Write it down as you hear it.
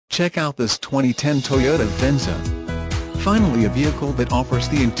Check out this 2010 Toyota Venza. Finally, a vehicle that offers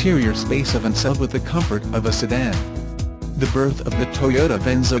the interior space of an SUV with the comfort of a sedan. The birth of the Toyota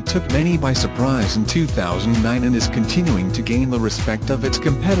Venza took many by surprise in 2009 and is continuing to gain the respect of its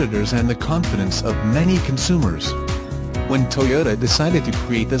competitors and the confidence of many consumers. When Toyota decided to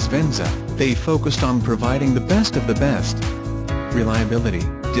create this Venza, they focused on providing the best of the best. Reliability,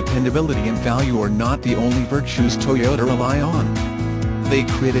 dependability and value are not the only virtues Toyota rely on. They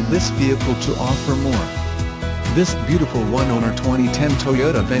created this vehicle to offer more. This beautiful one-owner 2010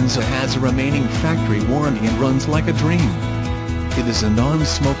 Toyota Venza has a remaining factory warranty and runs like a dream. It is a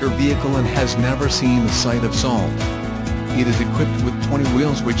non-smoker vehicle and has never seen the sight of salt. It is equipped with 20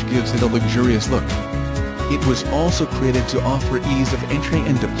 wheels, which gives it a luxurious look. It was also created to offer ease of entry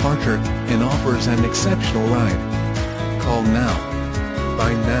and departure, and offers an exceptional ride. Call now.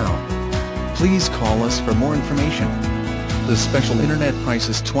 Buy now. Please call us for more information. The special internet price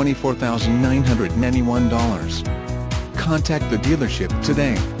is $24,991. Contact the dealership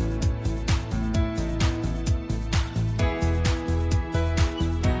today.